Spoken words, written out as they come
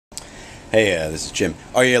Hey, this is Jim.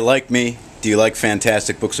 Are you like me? Do you like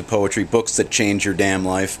fantastic books of poetry? Books that change your damn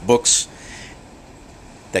life? Books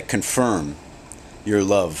that confirm your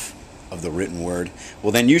love of the written word?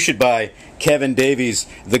 Well, then you should buy Kevin Davies'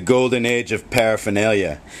 The Golden Age of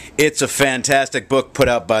Paraphernalia. It's a fantastic book put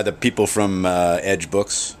out by the people from Edge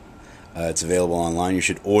Books. It's available online. You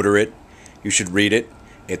should order it. You should read it.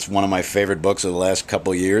 It's one of my favorite books of the last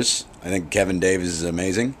couple years. I think Kevin Davies is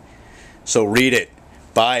amazing. So read it.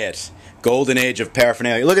 Buy it. Golden Age of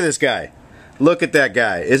Paraphernalia. Look at this guy. Look at that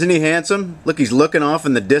guy. Isn't he handsome? Look, he's looking off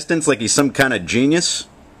in the distance like he's some kind of genius.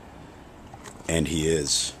 And he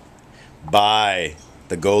is. Buy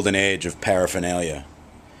The Golden Age of Paraphernalia.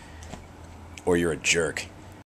 Or you're a jerk.